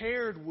also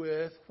paired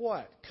with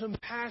what?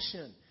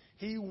 Compassion.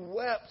 He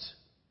wept.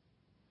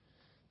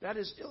 That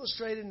is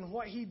illustrated in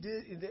what he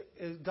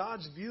did,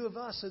 God's view of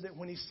us, so that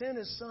when he sent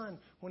his son,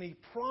 when he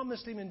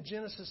promised him in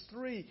Genesis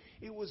 3,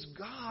 it was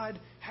God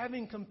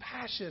having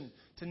compassion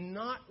to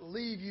not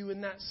leave you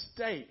in that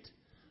state.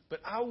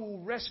 But I will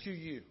rescue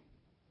you.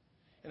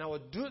 And I will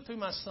do it through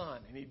my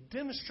son. And he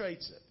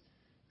demonstrates it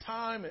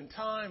time and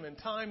time and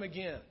time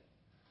again.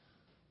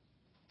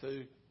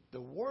 Through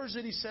the words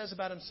that he says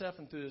about himself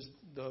and through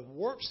the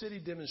works that he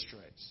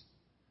demonstrates.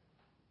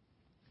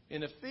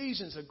 In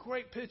Ephesians, a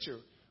great picture.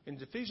 In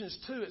Ephesians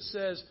 2, it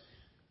says,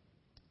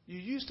 you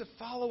used to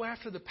follow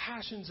after the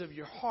passions of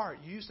your heart.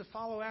 You used to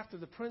follow after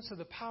the prince of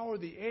the power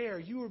of the air.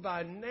 You were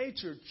by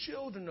nature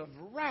children of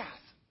wrath.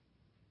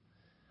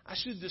 I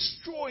should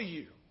destroy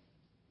you.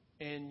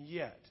 And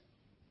yet,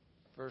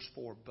 verse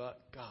 4,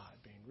 but God,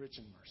 being rich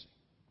in mercy.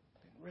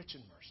 Being rich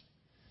in mercy.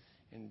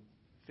 In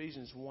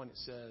Ephesians 1, it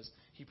says,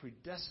 he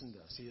predestined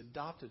us. He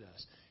adopted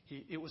us.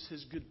 It was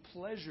his good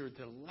pleasure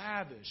to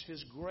lavish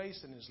his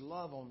grace and his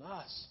love on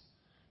us.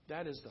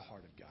 That is the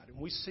heart of God. And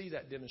we see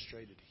that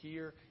demonstrated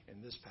here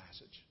in this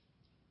passage.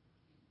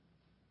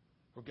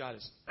 Where God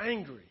is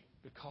angry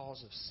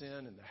because of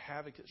sin and the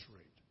havoc it's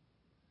wreaked.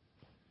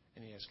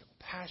 And he has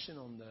compassion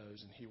on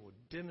those, and he will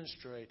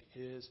demonstrate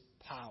his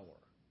power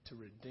to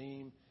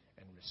redeem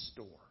and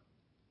restore.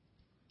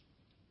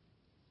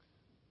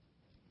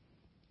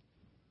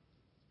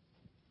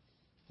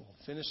 We'll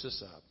finish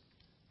this up.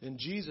 Then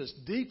Jesus,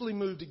 deeply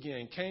moved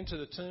again, came to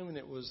the tomb, and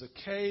it was a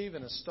cave,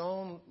 and a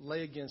stone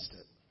lay against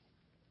it.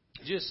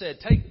 Jesus said,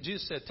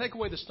 take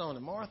away the stone.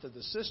 And Martha,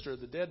 the sister of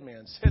the dead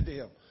man, said to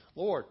him,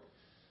 Lord,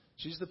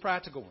 she's the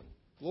practical one,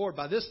 Lord,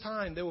 by this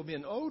time there will be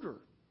an odor.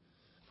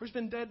 For he's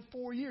been dead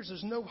 4 years.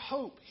 There's no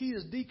hope. He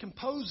is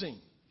decomposing.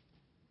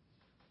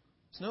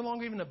 It's no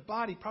longer even a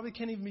body. Probably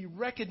can't even be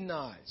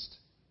recognized.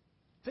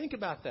 Think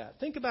about that.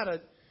 Think about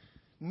a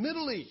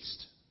Middle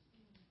East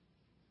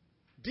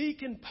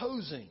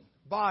decomposing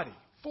body.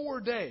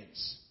 4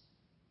 days.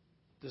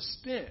 The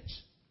stench.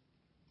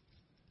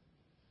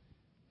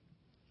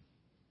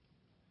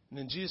 And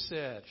then Jesus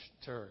said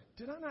to her,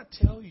 did I not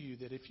tell you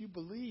that if you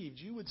believed,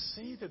 you would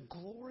see the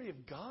glory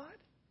of God?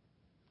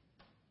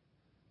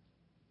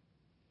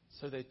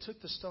 So they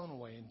took the stone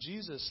away, and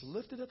Jesus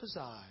lifted up his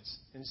eyes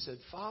and said,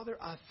 Father,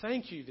 I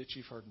thank you that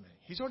you've heard me.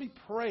 He's already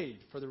prayed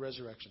for the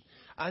resurrection.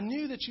 I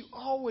knew that you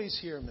always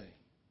hear me,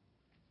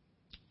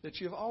 that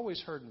you have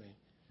always heard me.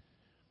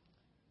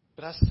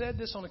 But I said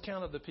this on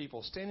account of the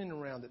people standing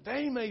around, that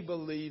they may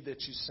believe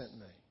that you sent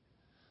me,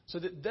 so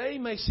that they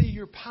may see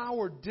your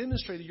power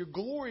demonstrated, your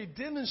glory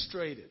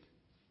demonstrated.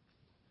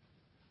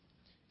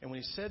 And when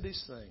he said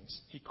these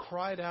things, he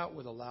cried out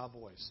with a loud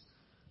voice,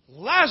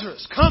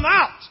 Lazarus, come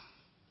out!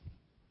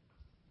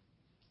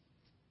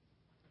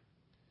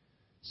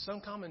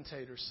 Some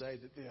commentators say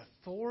that the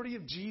authority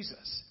of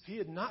Jesus, if he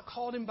had not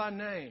called him by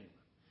name,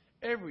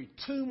 every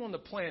tomb on the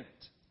planet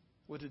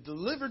would have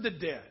delivered the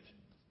dead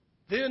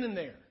then and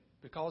there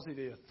because of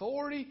the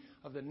authority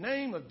of the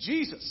name of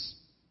Jesus.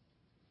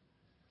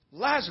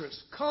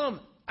 Lazarus, come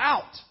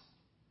out.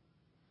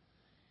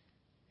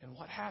 And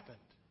what happened?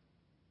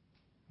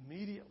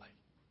 Immediately,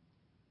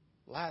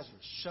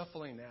 Lazarus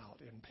shuffling out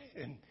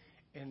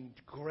in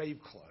grave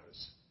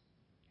clothes.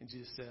 And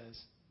Jesus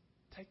says,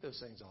 take those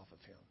things off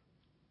of him.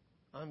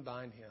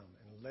 Unbind him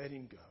and let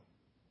him go.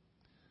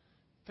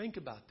 Think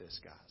about this,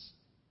 guys.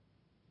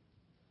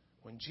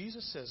 When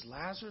Jesus says,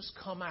 Lazarus,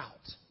 come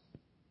out,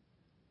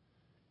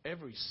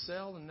 every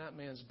cell in that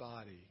man's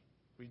body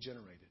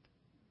regenerated.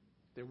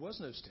 There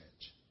was no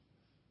stench.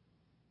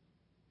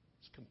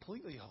 It's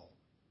completely whole.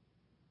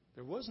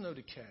 There was no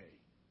decay.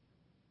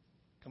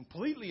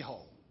 Completely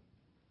whole.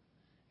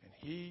 And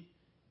he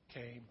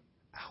came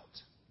out.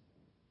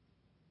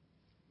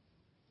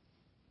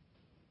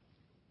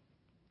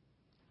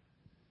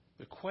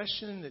 The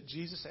question that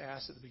Jesus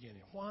asked at the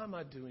beginning, why am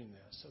I doing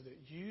this? So that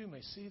you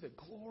may see the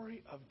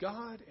glory of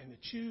God and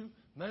that you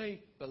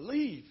may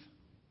believe.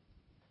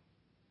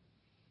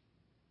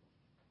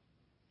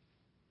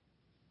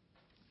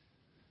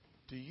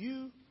 Do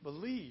you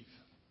believe?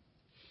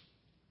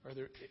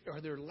 Are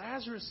there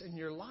Lazarus in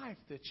your life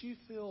that you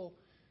feel,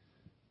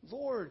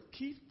 Lord,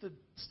 keep the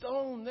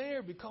stone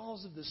there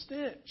because of the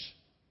stench?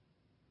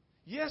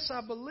 Yes,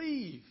 I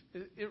believe.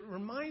 It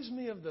reminds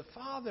me of the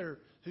father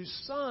whose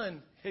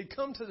son had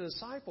come to the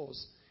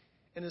disciples,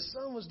 and his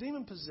son was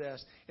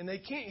demon-possessed, and they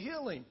can't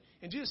heal him.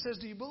 And Jesus says,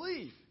 do you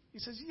believe? He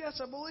says, yes,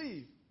 I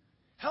believe.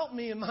 Help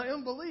me in my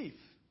unbelief.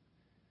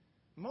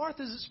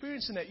 Martha's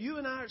experiencing that. You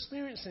and I are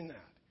experiencing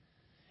that.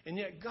 And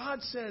yet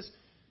God says,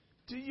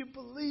 do you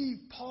believe,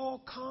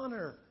 Paul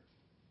Connor?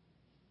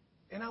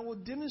 And I will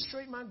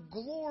demonstrate my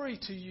glory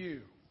to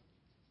you.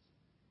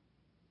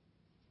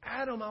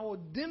 Adam, I will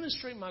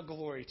demonstrate my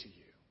glory to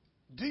you.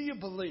 Do you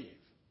believe?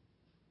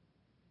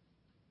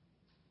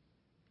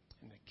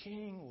 And the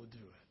King will do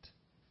it.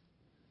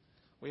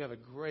 We have a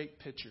great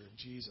picture of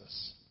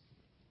Jesus.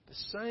 The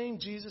same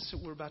Jesus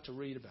that we're about to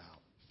read about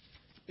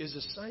is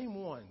the same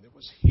one that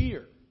was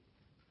here,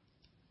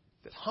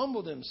 that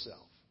humbled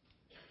himself,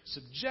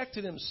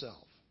 subjected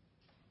himself.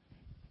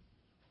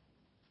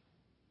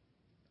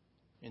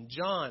 In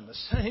John, the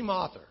same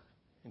author,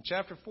 in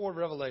chapter 4 of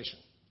Revelation.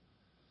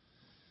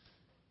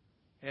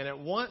 And at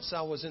once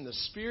I was in the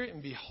Spirit,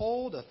 and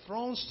behold, a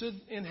throne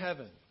stood in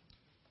heaven,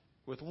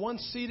 with one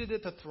seated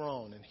at the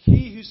throne. And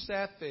he who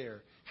sat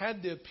there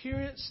had the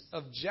appearance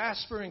of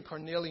jasper and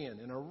carnelian.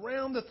 And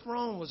around the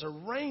throne was a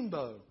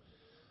rainbow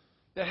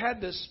that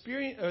had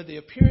the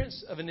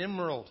appearance of an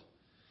emerald.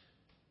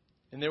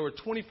 And there were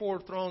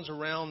 24 thrones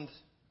around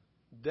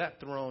that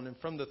throne. And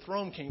from the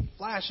throne came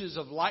flashes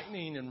of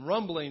lightning and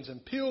rumblings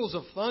and peals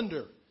of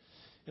thunder.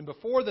 And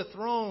before the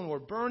throne were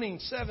burning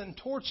 7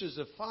 torches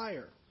of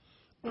fire.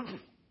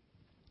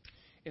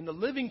 And the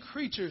living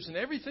creatures and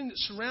everything that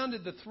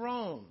surrounded the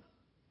throne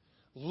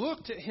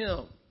looked at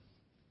him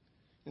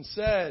and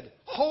said,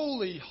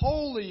 Holy,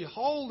 holy,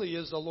 holy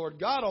is the Lord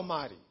God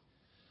Almighty,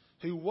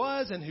 who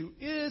was and who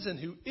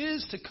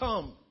is to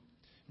come.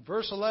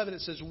 Verse 11,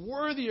 it says,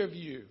 Worthy of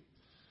you,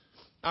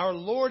 our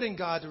Lord and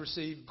God, to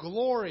receive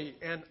glory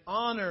and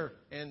honor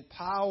and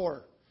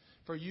power.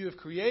 For you have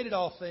created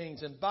all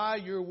things, and by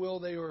your will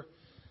they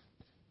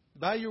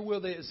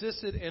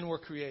existed and were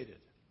created.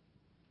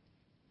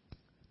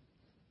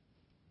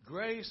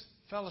 Grace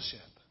Fellowship.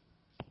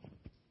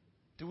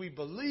 Do we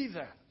believe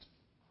that?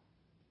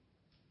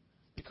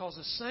 Because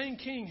the same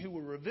King who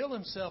will reveal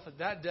himself at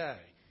that day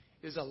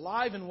is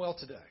alive and well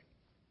today.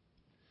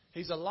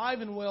 He's alive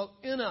and well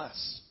in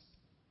us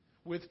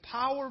with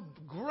power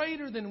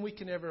greater than we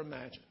can ever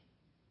imagine.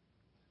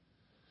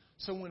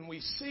 So when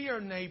we see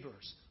our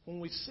neighbors, when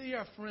we see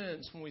our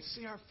friends, when we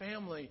see our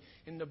family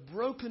in the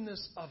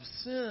brokenness of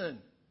sin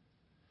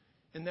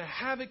and the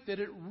havoc that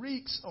it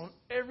wreaks on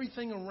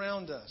everything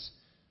around us,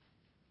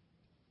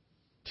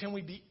 can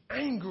we be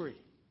angry,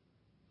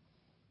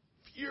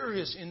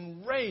 furious,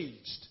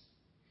 enraged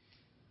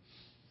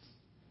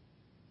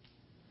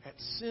at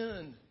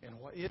sin and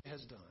what it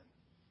has done?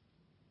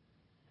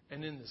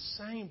 And in the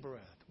same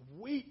breath,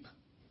 weep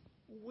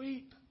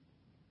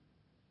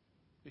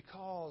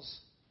because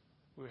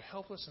we're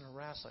helpless and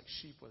harassed like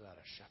sheep without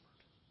a shepherd.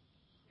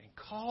 And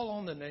call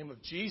on the name of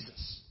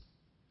Jesus.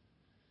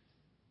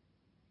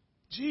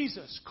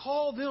 Jesus,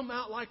 call them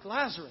out like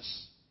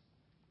Lazarus.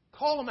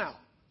 Call them out.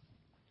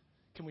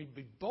 Can we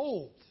be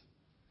bold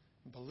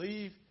and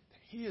believe that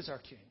He is our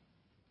King?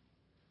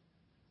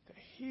 That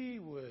He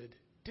would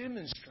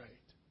demonstrate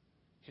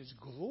His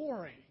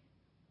glory,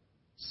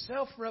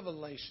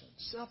 self-revelation,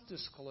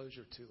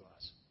 self-disclosure to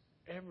us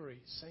every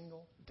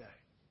single day.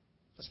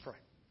 Let's pray.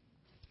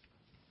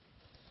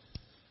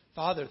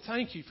 Father,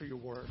 thank you for your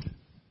word.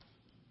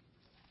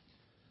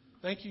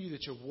 Thank you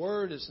that your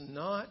word is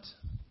not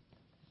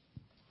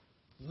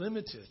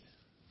limited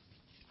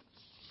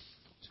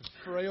to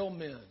frail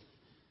men.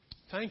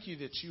 Thank you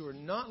that you are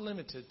not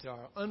limited to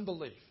our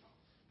unbelief,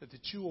 but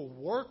that you will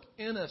work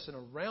in us and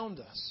around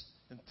us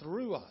and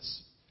through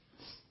us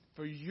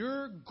for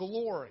your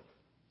glory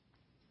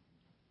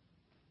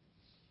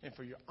and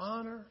for your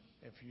honor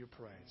and for your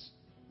praise.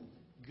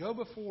 Go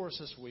before us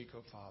this week,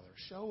 O Father.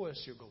 Show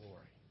us your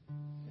glory.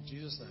 In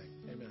Jesus' name,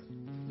 amen.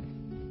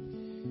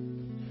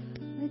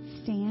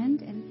 Let's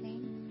stand and sing.